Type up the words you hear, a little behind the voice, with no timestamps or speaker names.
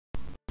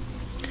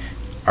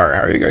Alright,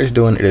 how are you guys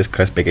doing? It is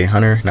FFA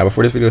Hunter. Now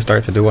before this video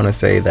starts, I do want to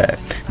say that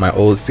my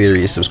old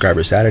series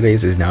Subscriber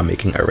Saturdays is now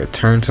making a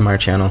return to my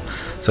channel.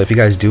 So if you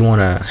guys do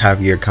want to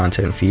have your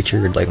content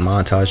featured, like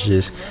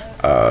montages,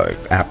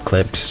 app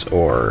clips,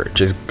 or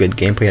just good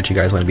gameplay that you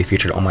guys want to be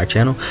featured on my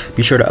channel,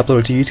 be sure to upload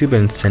it to YouTube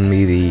and send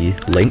me the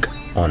link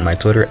on my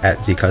Twitter at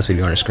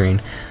ZCusVideo on the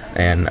screen.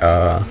 And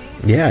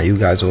yeah, you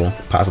guys will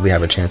possibly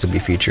have a chance to be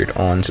featured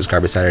on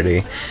Subscriber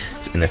Saturday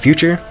in the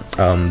future.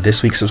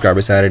 This week's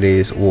Subscriber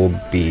Saturdays will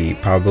be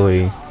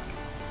probably,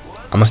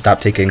 I'm gonna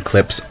stop taking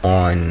clips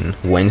on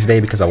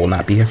Wednesday because I will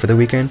not be here for the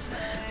weekend.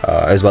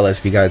 As well as,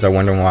 if you guys are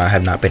wondering why I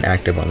have not been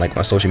active on like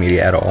my social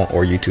media at all,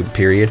 or YouTube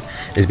period,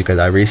 is because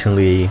I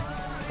recently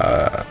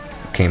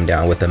came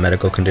down with a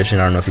medical condition.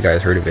 I don't know if you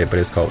guys heard of it, but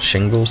it's called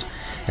shingles,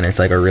 and it's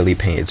like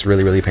it's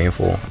really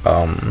painful.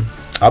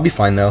 I'll be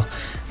fine though.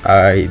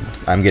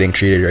 I'm getting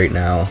treated right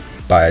now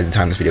by the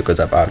time this video goes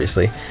up,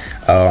 obviously.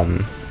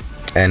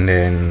 And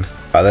then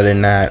other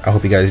than that, I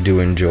hope you guys do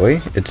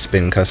enjoy. It's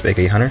been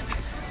FFA Hunter,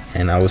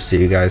 and I will see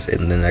you guys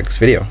in the next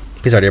video.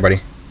 Peace out,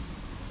 everybody.